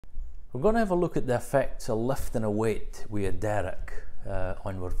We're going to have a look at the effects of lifting a weight with a derrick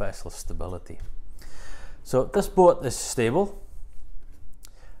on our vessel stability. So this boat is stable.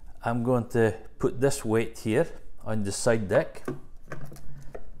 I'm going to put this weight here on the side deck,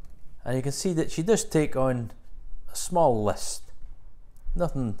 and you can see that she does take on a small list,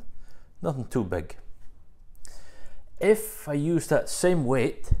 nothing too big. If I use that same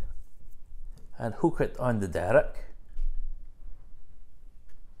weight and hook it on the derrick,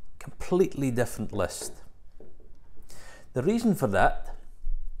 completely different list. The reason for that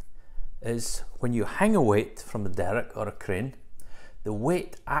is when you hang a weight from a derrick or a crane, the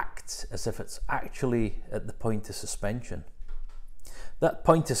weight acts as if it's actually at the point of suspension. That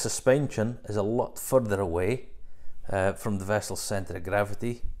point of suspension is a lot further away from the vessel's centre of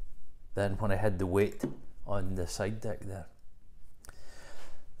gravity than when I had the weight on the side deck there.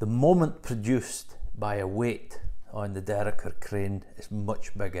 The moment produced by a weight on the derrick or crane is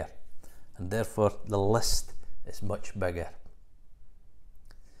much bigger, and therefore the list is much bigger.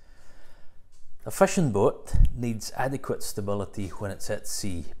 A fishing boat needs adequate stability when it's at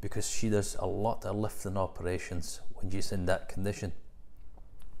sea because she does a lot of lifting operations when she's in that condition.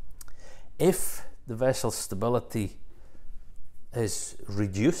 If the vessel's stability is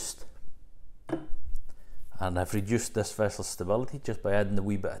reduced, and I've reduced this vessel's stability just by adding a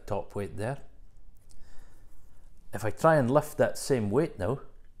wee bit of top weight there, if I try and lift that same weight now,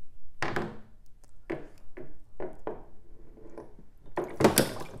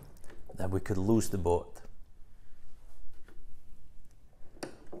 then we could lose the boat.